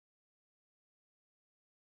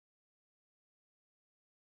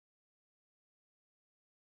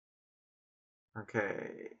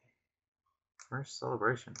Okay. First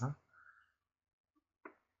celebration, huh?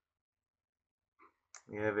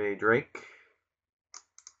 We have a Drake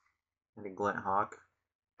and a Glint Hawk.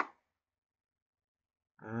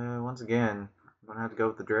 Once again, I'm gonna have to go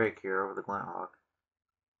with the Drake here over the Glint Hawk.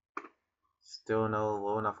 Still no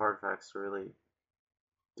low enough artifacts to really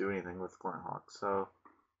do anything with Glint Hawk, so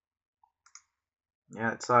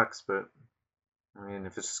yeah, it sucks, but I mean,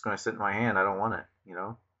 if it's just gonna sit in my hand, I don't want it, you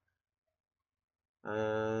know?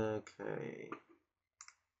 Okay.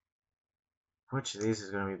 Which of these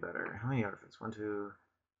is gonna be better? How many artifacts? 1, 2,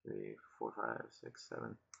 3, 4, 5, 6,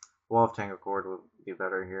 7. Wall of Tango Cord would be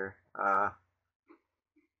better here.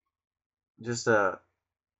 Just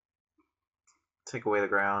take away the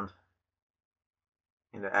ground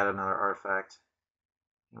and to add another artifact.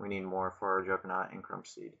 And we need more for our Juggernaut and Crump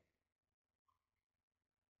Seed.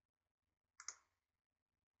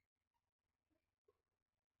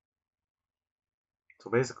 So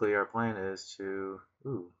basically our plan is to...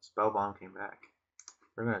 Ooh, Spell Bomb came back.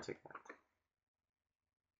 We're going to take that.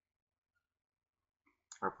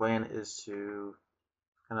 Our plan is to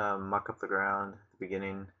kind of muck up the ground at the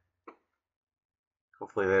beginning.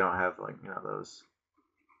 Hopefully they don't have, like, you know, those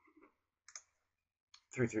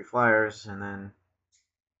 3/3 flyers, and then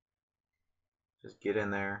just get in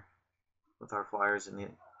there with our flyers in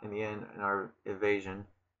the end in our evasion.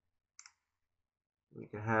 We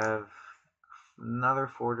could have another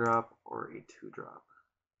 4-drop or a 2-drop.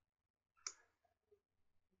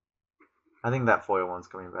 I think that foil one's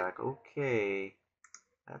coming back. Okay,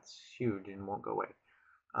 that's huge and won't go away.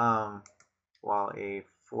 While a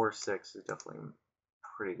 4/6 is definitely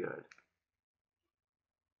pretty good.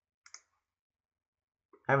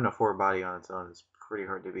 Having a 4 body on its own is pretty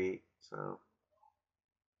hard to beat. So,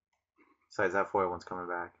 besides that foil one's coming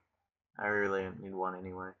back, I really need one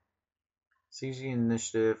anyway. CG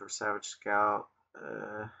Initiative or Savage Scout.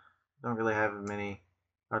 Don't really have many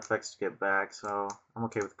artifacts to get back, so I'm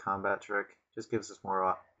okay with Combat Trick. Just gives us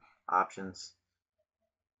more options.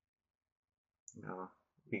 You know,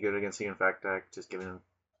 be good against the Infect deck, just giving him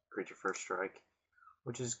Creature First Strike,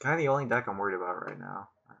 which is kind of the only deck I'm worried about right now.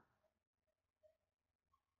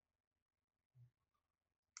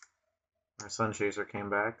 Our Sun Chaser came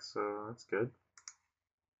back, so that's good.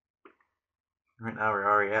 Right now we're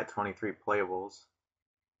already at 23 playables,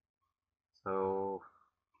 so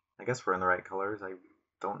I guess we're in the right colors. I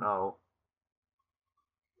don't know.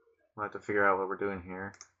 We'll have to figure out what we're doing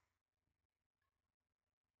here.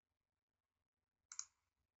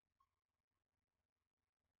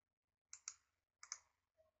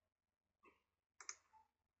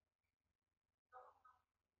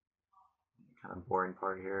 Kind of boring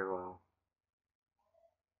part here. Well,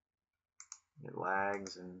 it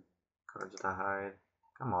lags and cards to hide.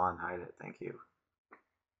 Come on, hide it. Thank you.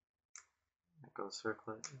 Echo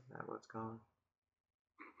Circlet. Is that what's going?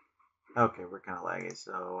 Okay, we're kind of laggy,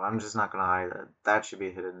 so I'm just not going to hide that. That should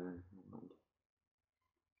be hidden.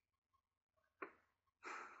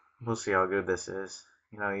 We'll see how good this is.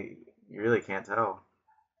 You know, you really can't tell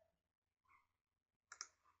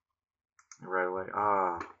right away.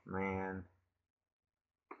 Oh, man.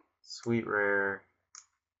 Sweet Rare.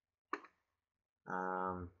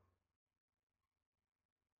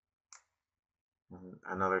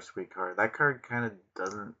 Another sweet card. That card kind of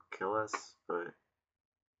doesn't kill us, but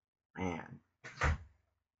man.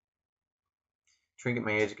 Trinket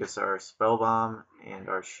Mage gets our Spell Bomb and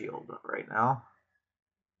our Shield right now,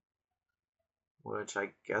 which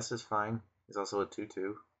I guess is fine. He's also a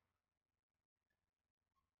 2/2.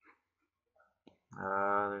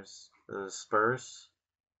 There's the Spurs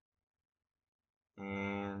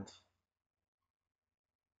and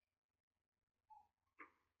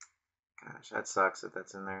gosh, that sucks that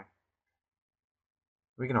that's in there.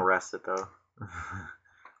 We can arrest it though,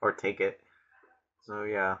 or take it. So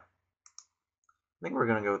yeah, I think we're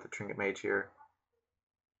gonna go with the Trinket Mage here.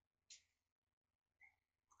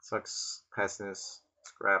 Sucks passing this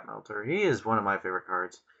Scrap Melter. He is one of my favorite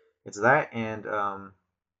cards. It's that and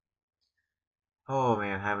oh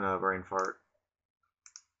man, having a brain fart.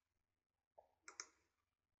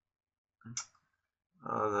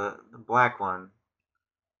 Oh, the black one.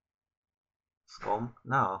 Skull?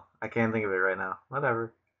 No, I can't think of it right now.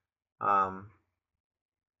 Whatever. Um,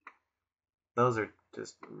 those are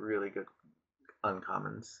just really good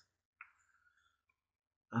uncommons.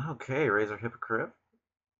 Okay, Razor Hypocrite.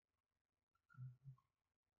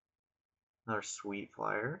 Another sweet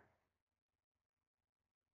flyer.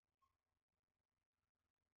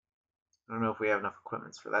 I don't know if we have enough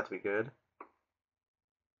equipments for that to be good.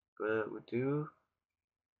 But we do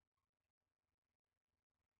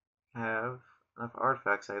have enough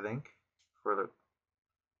artifacts, I think. for the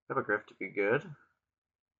Hippogriff to be good.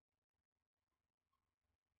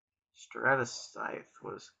 Stratus Scythe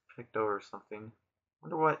was picked over something.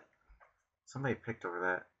 Wonder what somebody picked over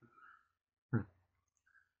that.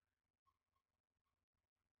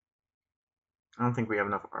 I don't think we have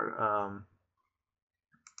enough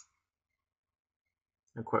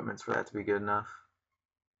equipments for that to be good enough.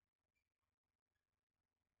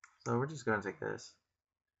 So we're just gonna take this.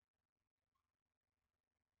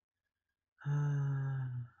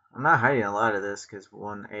 I'm not hiding a lot of this because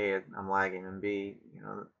one, A, I'm lagging, and B,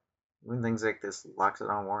 when things like this, locks it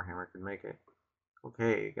on Warhammer could make it.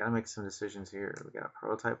 Okay, gotta make some decisions here. We got a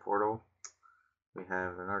prototype portal. We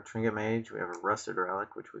have another Trinket Mage. We have a Rusted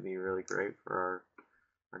Relic, which would be really great for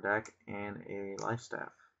our deck, and a Life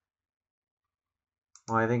Staff.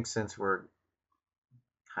 Well, I think since we're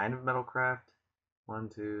kind of Metalcraft, 1,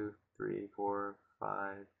 2, 3, 4,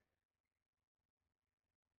 5,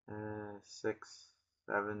 6,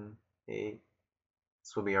 7, 8.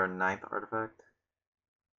 This will be our 9th artifact.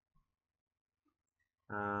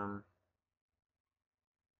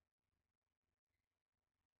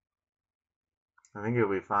 I think it'll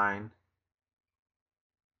be fine.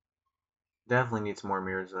 Definitely need some more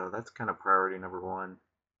mirrors though. That's kind of priority number 1.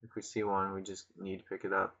 If we see one, we just need to pick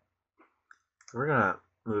it up. So we're gonna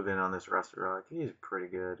move in on this Rusted Relic. He's pretty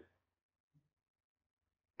good.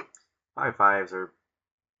 5/5s are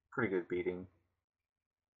pretty good beating.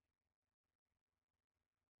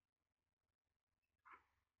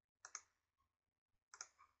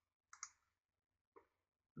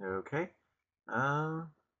 Okay.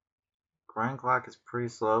 Grind Clock is pretty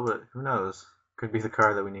slow, but who knows? Could be the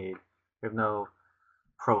card that we need. We have no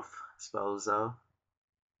prof spells though.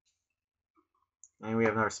 And we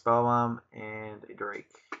have another Spell Bomb and a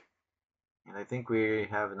Drake. And I think we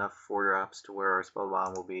have enough 4-drops to where our Spell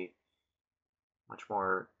Bomb will be much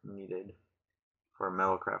more needed for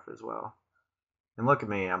Metalcraft as well. And look at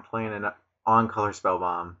me, I'm playing an on-color Spell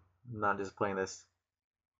Bomb. I'm not just playing this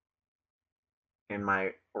in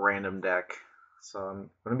my random deck. So I'm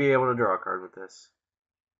going to be able to draw a card with this.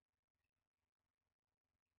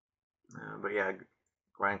 But yeah,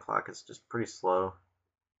 Grind Clock is just pretty slow.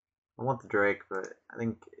 I want the Drake, but I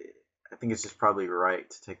think it's just probably right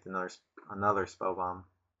to take another Spell Bomb.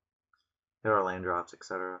 There are land drops,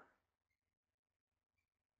 etc.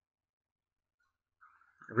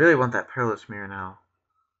 I really want that Perilous Mirror now.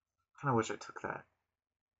 I kind of wish I took that.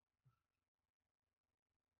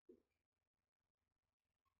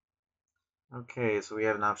 Okay, so we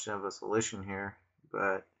have an option of a solution here,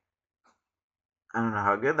 but I don't know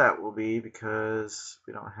how good that will be because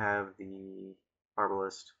we don't have the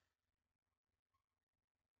Arbalist.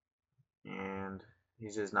 And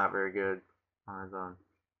he's just not very good on his own.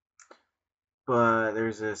 But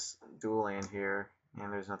there's this dual land here,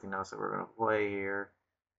 and there's nothing else that we're going to play here.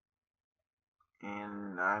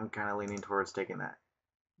 And I'm kind of leaning towards taking that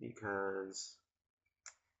because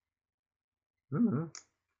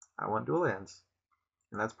I want dual lands.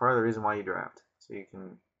 And that's part of the reason why you draft, so you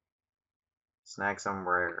can snag some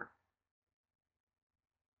rare.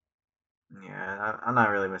 Yeah, I'm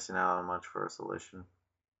not really missing out on much for a solution.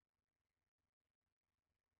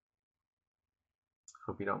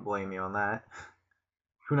 Hope you don't blame me on that.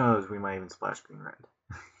 Who knows, we might even splash green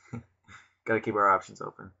red. Gotta keep our options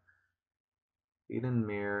open. Eden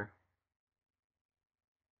Mirror.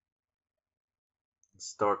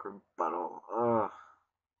 Stark Rebuttal. Ugh.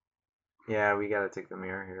 Yeah, we gotta take the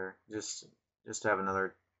mirror here. Just to have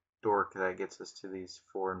another dork that gets us to these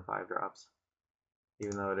 4 and 5 drops.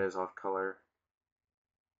 Even though it is off color.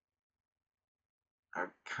 I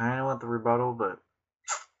kinda want the rebuttal, but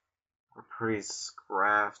we're pretty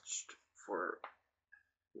scratched for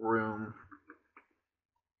room.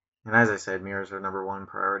 And as I said, mirrors are number 1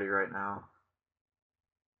 priority right now.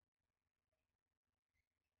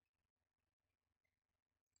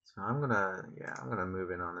 So I'm gonna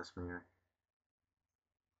move in on this mirror.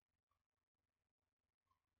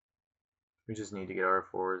 We just need to get our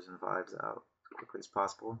 4s and 5s out as quickly as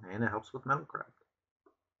possible, and it helps with Metalcraft.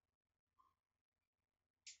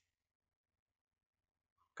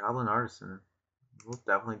 Goblin Artisan. We'll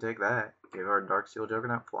definitely take that. Give our Darksteel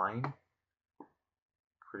Juggernaut flying.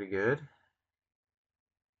 Pretty good.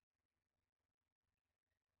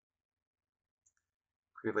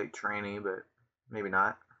 Pretty late trainee, but maybe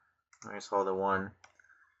not. I saw the one.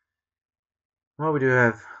 Well, we do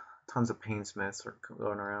have tons of Painsmiths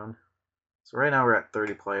going around. So right now we're at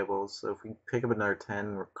 30 playables. So if we pick up another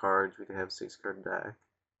 10 cards, we could have 6-card deck.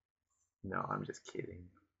 No, I'm just kidding.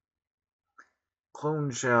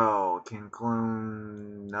 Clone Shell can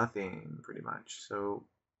clone nothing, pretty much. So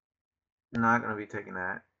I'm not going to be taking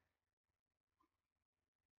that.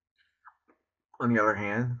 On the other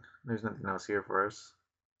hand, there's nothing else here for us.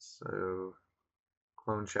 So,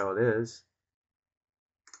 clone shell it is.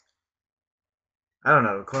 I don't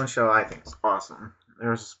know, clone shell I think is awesome. There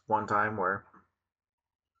was one time where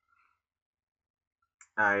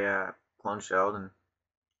I clone shelled and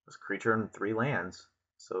was a creature in 3 lands.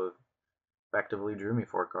 So it effectively drew me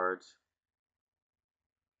 4 cards.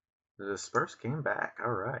 The disperse came back,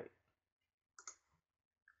 alright.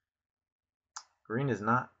 Green is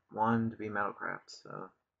not one to be metalcraft, so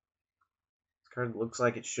this card looks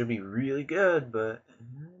like it should be really good, but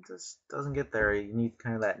it just doesn't get there. You need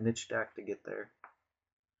kind of that niche deck to get there.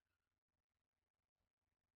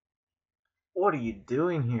 What are you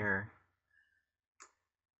doing here?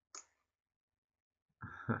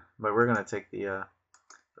 But we're gonna take the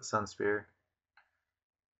Sun Spear.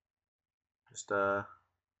 Just a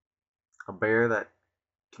bear that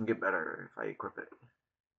can get better if I equip it.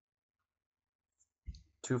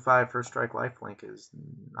 2/5 first strike lifelink is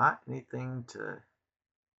not anything to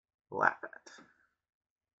laugh at.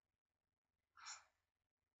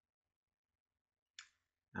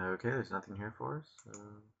 Okay, there's nothing here for us.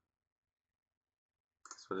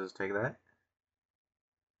 So we'll just take that.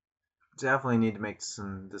 Definitely need to make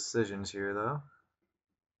some decisions here, though.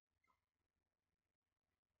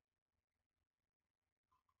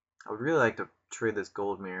 I would really like to trade this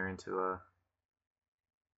gold mirror into a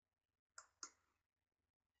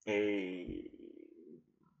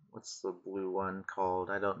what's the blue one called?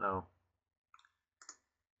 I don't know.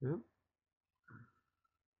 Oop.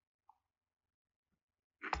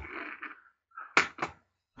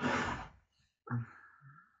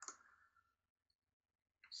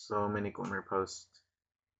 So many glimmer posts.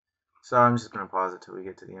 So I'm just gonna pause it till we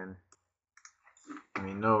get to the end. I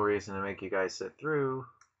mean, no reason to make you guys sit through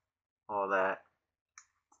all that.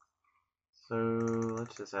 So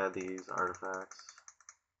let's just add these artifacts.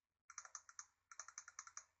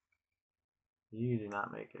 You do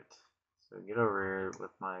not make it. So get over here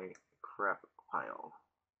with my crap pile.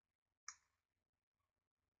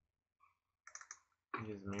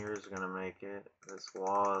 These mirrors are gonna make it. This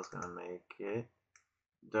wall is gonna make it.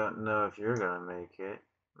 Don't know if you're gonna make it,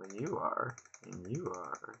 but you are, and you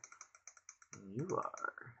are, and you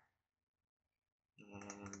are,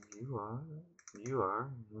 and you are, you are.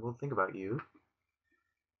 And we'll think about you.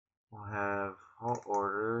 We'll have Halt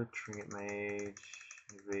Order, Trinket Mage,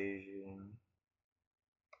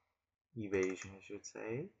 Evasion, I should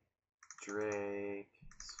say, Drake,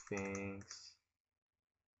 Sphinx,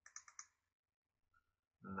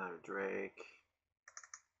 another Drake,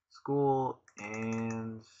 School,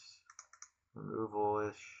 and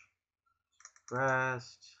Removal-ish,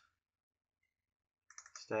 Rest,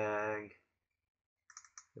 Stag,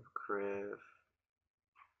 Criv,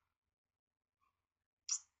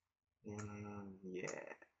 and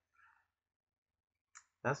yeah.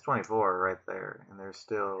 That's 24 right there, and there's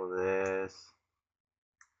still this,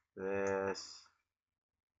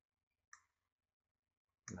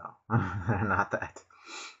 no, not that,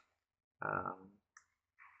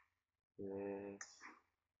 this,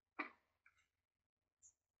 I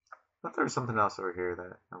thought there was something else over here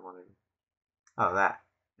that I wanted, oh, that,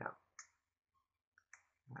 yeah,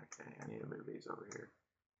 okay, I need to move these over here.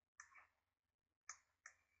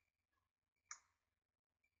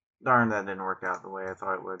 Darn, that didn't work out the way I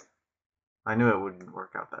thought it would. I knew it wouldn't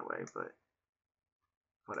work out that way, but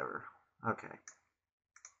whatever. Okay.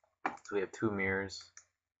 So we have 2 mirrors.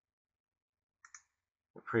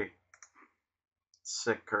 A pretty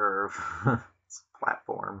sick curve. It's a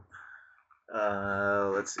platform.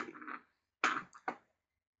 Let's see.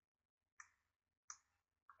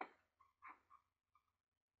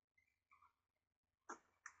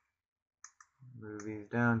 Move these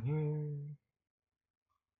down here.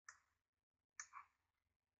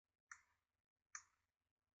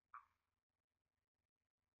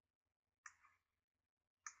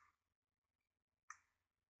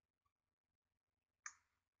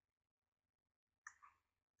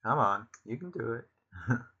 Come on, you can do it.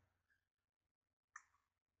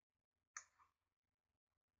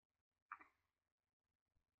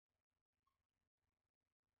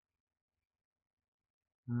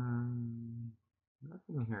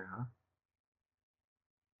 Nothing here, huh?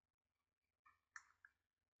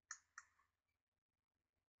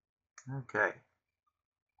 Okay.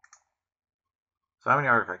 So how many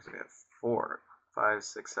artifacts do we have? 4, 5,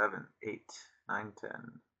 6, 7, 8, 9,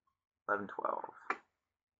 10, 11, 12.